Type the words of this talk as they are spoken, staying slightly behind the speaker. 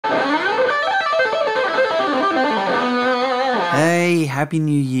Hey, Happy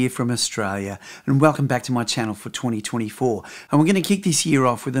New Year from Australia and welcome back to my channel for 2024. And we're going to kick this year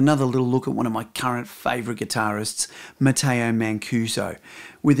off with another little look at one of my current favourite guitarists, Matteo Mancuso,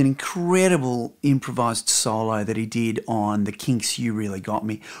 with an incredible improvised solo that he did on the Kink's You Really Got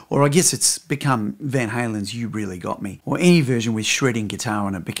Me, or I guess it's become Van Halen's You Really Got Me, or any version with shredding guitar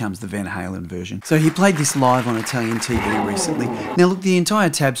on it becomes the Van Halen version. So he played this live on Italian TV recently. Now look, the entire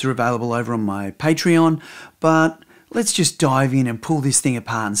tabs are available over on my Patreon, but let's just dive in and pull this thing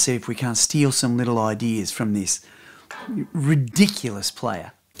apart and see if we can't steal some little ideas from this ridiculous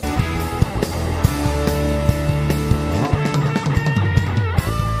player.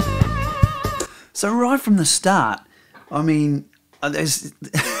 So right from the start, I mean, I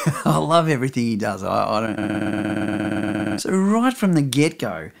love everything he does. So right from the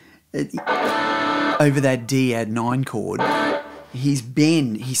get-go, over that D add 9 chord, he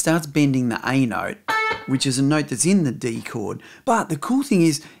starts bending the A note, which is a note that's in the D chord. But the cool thing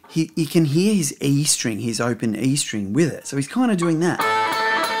is you can hear his E string, his open E string with it. So he's kind of doing that.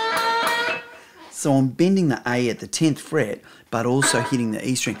 So I'm bending the A at the 10th fret, but also hitting the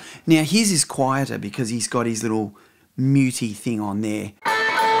E string. Now his is quieter because he's got his little muty thing on there.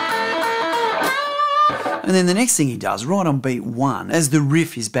 And then the next thing he does, right on beat 1, as the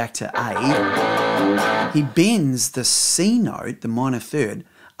riff is back to A, he bends the C note, the minor third,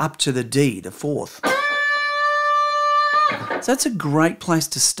 up to the D, the 4th. So that's a great place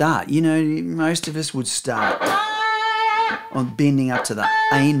to start. You know, most of us would start on bending up to the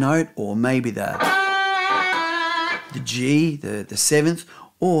A note, or maybe the G, the 7th,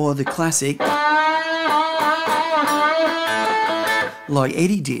 or the classic, like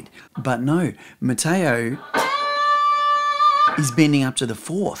Eddie did. But no, Matteo is bending up to the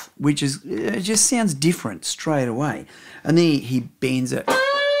 4th, which is, it just sounds different straight away. And then he bends it.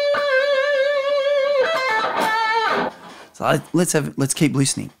 So let's keep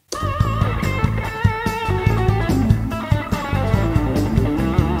listening.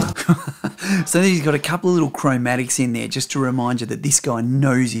 So then he's got a couple of little chromatics in there just to remind you that this guy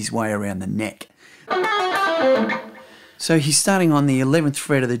knows his way around the neck. So he's starting on the 11th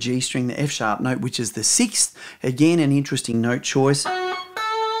fret of the G string, the F sharp note, which is the 6th. Again, an interesting note choice.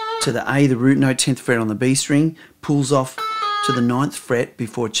 To the A, the root note, 10th fret on the B string, pulls off to the 9th fret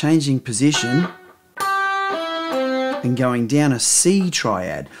before changing position and going down a C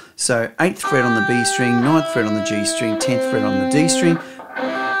triad. So 8th fret on the B string, 9th fret on the G string, 10th fret on the D string.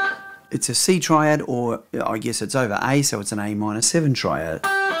 It's a C triad, or I guess it's over A, so it's an A minor 7 triad.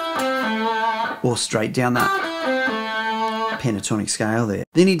 Or straight down that pentatonic scale there.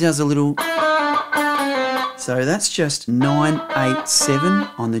 Then he does a little, so that's just 9, 8, 7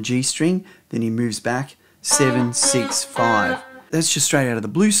 on the G string. Then he moves back 7, 6, 5. That's just straight out of the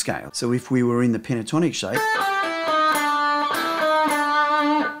blues scale. So if we were in the pentatonic shape,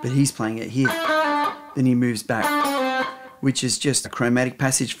 but he's playing it here, then he moves back, which is just a chromatic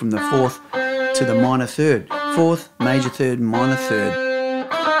passage from the 4th to the minor 3rd. 4th, major 3rd, minor 3rd.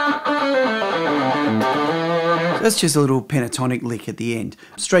 So that's just a little pentatonic lick at the end.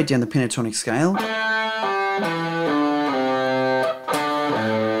 Straight down the pentatonic scale.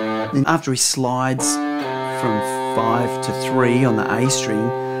 Then after he slides from 5 to 3 on the A string,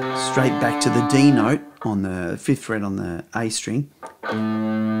 straight back to the D note on the 5th fret on the A string,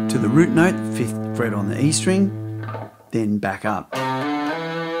 to the root note, 5th fret on the E string, then back up.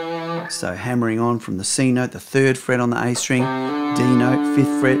 So hammering on from the C note, the 3rd fret on the A string, D note,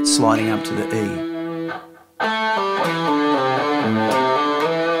 5th fret, sliding up to the E.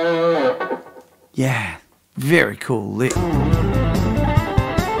 Yeah, very cool lick.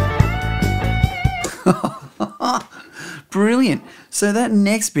 Brilliant. So that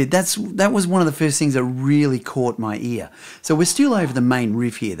next bit, that was one of the first things that really caught my ear. So we're still over the main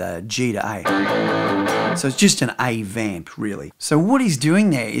riff here, the G to A. So it's just an A vamp, really. So what he's doing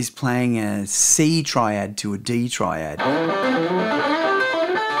there is playing a C triad to a D triad.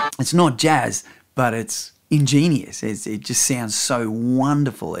 It's not jazz, but it's ingenious. It just sounds so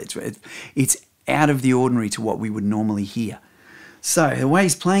wonderful. It's out of the ordinary to what we would normally hear. So the way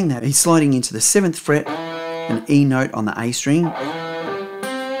he's playing that, he's sliding into the 7th fret, an E note on the A string,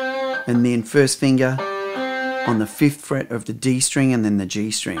 and then first finger on the 5th fret of the D string, and then the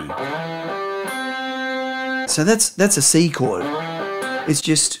G string. So that's a C chord. It's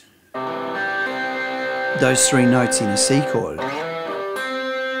just those 3 notes in a C chord.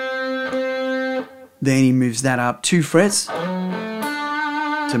 Then he moves that up 2 frets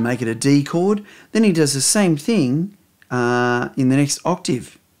to make it a D chord. Then he does the same thing in the next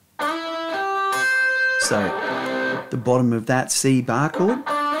octave. So the bottom of that C bar chord,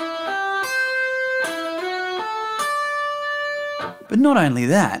 But not only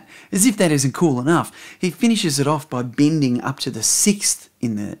that, as if that isn't cool enough, he finishes it off by bending up to the 6th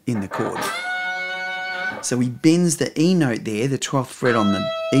in the chord. So he bends the E note there, the 12th fret on the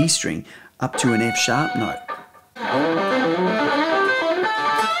E string, up to an F sharp note.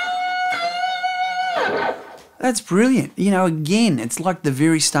 That's brilliant. You know, again, it's like the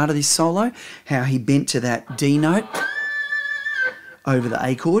very start of this solo, how he bent to that D note over the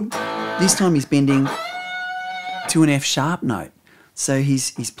A chord. This time he's bending to an F sharp note. So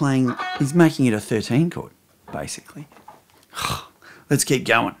he's making it a 13 chord, basically. Let's keep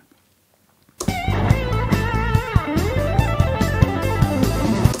going.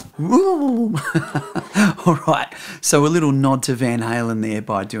 All right, so a little nod to Van Halen there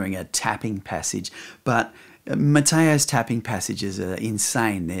by doing a tapping passage, but Matteo's tapping passages are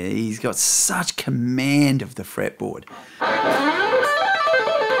insane. He's got such command of the fretboard.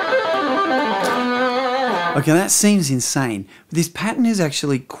 Okay, that seems insane, but this pattern is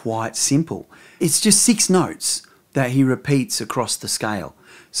actually quite simple. It's just 6 notes that he repeats across the scale.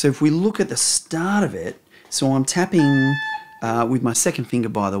 So if we look at the start of it, so I'm tapping with my second finger,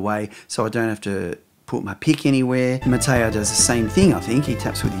 by the way, so I don't have to put my pick anywhere. Matteo does the same thing, I think. He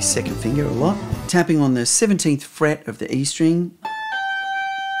taps with his second finger a lot. Tapping on the 17th fret of the E string,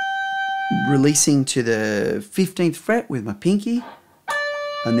 releasing to the 15th fret with my pinky,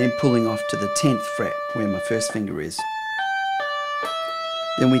 and then pulling off to the 10th fret where my first finger is.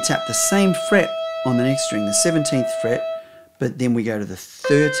 Then we tap the same fret on the next string, the 17th fret, but then we go to the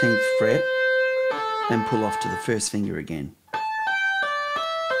 13th fret and pull off to the first finger again.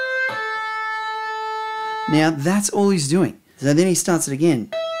 Now that's all he's doing. So then he starts it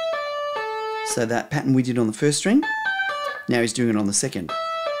again. So that pattern we did on the first string, now he's doing it on the second.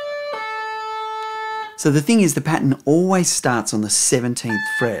 So the thing is, the pattern always starts on the 17th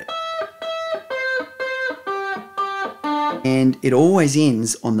fret. And it always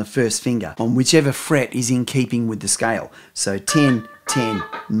ends on the first finger, on whichever fret is in keeping with the scale. So 10, 10,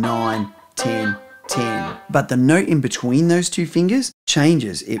 9, 10, 10. But the note in between those two fingers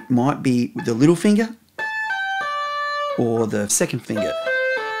changes. It might be the little finger or the second finger.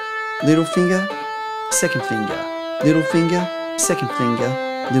 Little finger, second finger. Little finger, second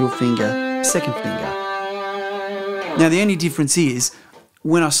finger. Little finger, second finger. Now the only difference is,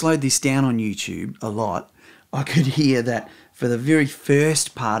 when I slowed this down on YouTube a lot, I could hear that for the very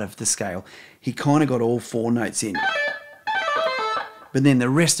first part of the scale, he kind of got all 4 notes in. But then the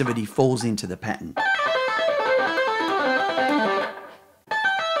rest of it, he falls into the pattern.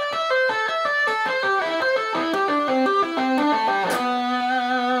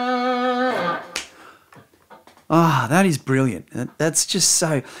 Ah, that is brilliant. That's just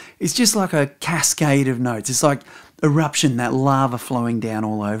so, it's just like a cascade of notes. It's like eruption, that lava flowing down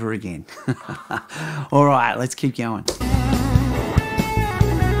all over again. All right, let's keep going.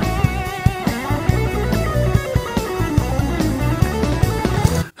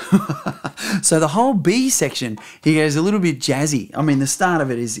 So the whole B section, he goes a little bit jazzy. I mean, the start of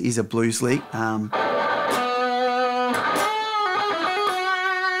it is a blues lick.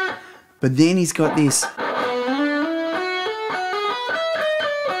 But then he's got this.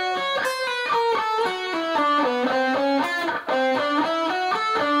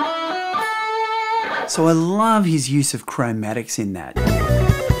 So I love his use of chromatics in that.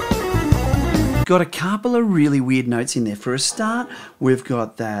 Got a couple of really weird notes in there. For a start, we've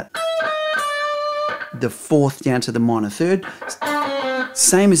got that, the 4th down to the minor 3rd.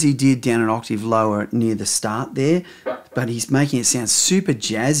 Same as he did down an octave lower near the start there, but he's making it sound super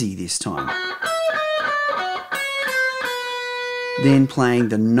jazzy this time. Then playing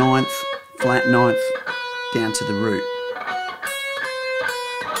the 9th, flat 9th, down to the root.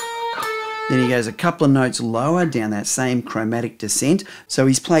 Then he goes a couple of notes lower down that same chromatic descent. So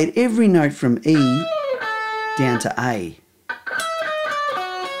he's played every note from E down to A.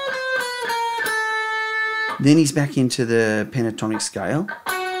 Then he's back into the pentatonic scale.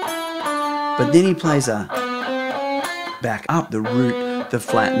 But then he plays a back up the root, the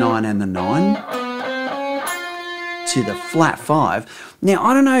flat 9 and the 9 to the flat 5. Now,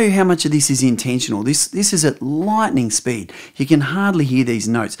 I don't know how much of this is intentional. This is at lightning speed. You can hardly hear these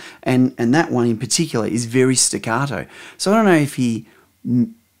notes. And that one in particular is very staccato. So I don't know if he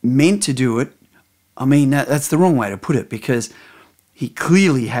meant to do it. I mean, that's the wrong way to put it, because he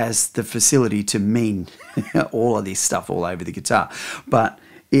clearly has the facility to mean all of this stuff all over the guitar. But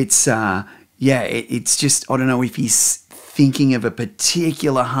it's, yeah, it's just, I don't know if he's thinking of a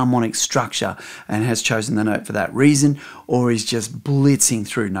particular harmonic structure and has chosen the note for that reason, or is just blitzing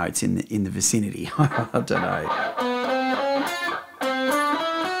through notes in the vicinity. I don't know.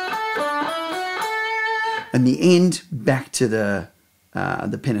 And the end, back to the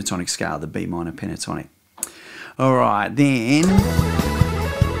the pentatonic scale, the B minor pentatonic. All right, then.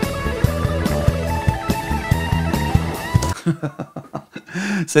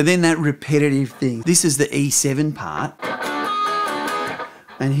 So then that repetitive thing. This is the E7 part.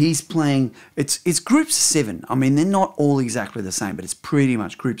 And he's playing, it's groups of 7. I mean, they're not all exactly the same, but it's pretty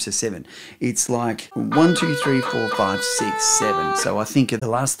much groups of 7. It's like 1, 2, 3, 4, 5, 6, 7. So I think of the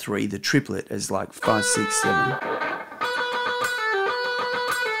last 3, the triplet is like 5, 6, 7.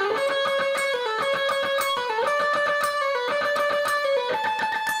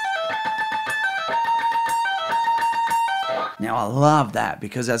 Now I love that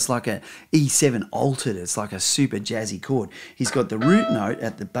because that's like a E7 altered. It's like a super jazzy chord. He's got the root note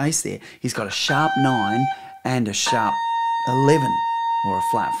at the bass there. He's got a sharp 9 and a sharp 11 or a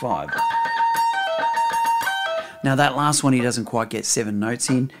flat 5. Now that last one he doesn't quite get 7 notes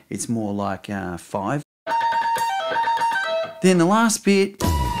in. It's more like 5. Then the last bit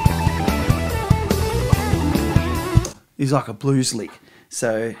is like a blues lick.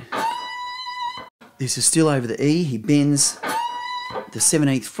 So this is still over the E. He bends the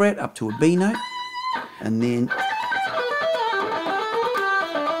 17th fret up to a B note, and then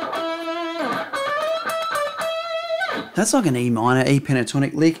that's like an E minor, E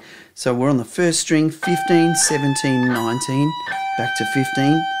pentatonic lick. So we're on the first string, 15, 17, 19, back to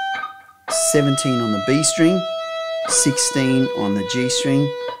 15, 17 on the B string, 16 on the G string,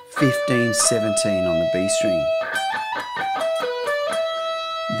 15, 17 on the B string.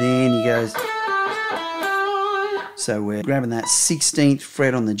 Then he goes. So we're grabbing that 16th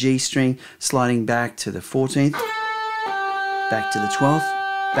fret on the G string, sliding back to the 14th, back to the 12th,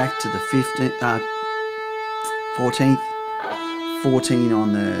 back to the 15th, 14th, 14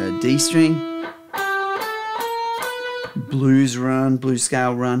 on the D string, blues run, blues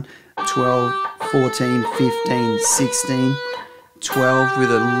scale run, 12, 14, 15, 16, 12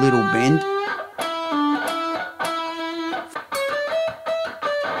 with a little bend.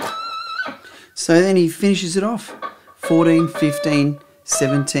 So then he finishes it off. 14, 15,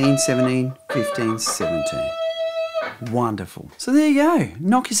 17, 17, 15, 17. Wonderful. So there you go.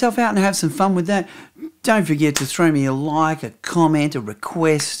 Knock yourself out and have some fun with that. Don't forget to throw me a like, a comment, a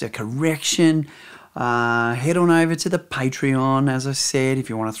request, a correction. Head on over to the Patreon, as I said, if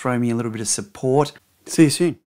you want to throw me a little bit of support. See you soon.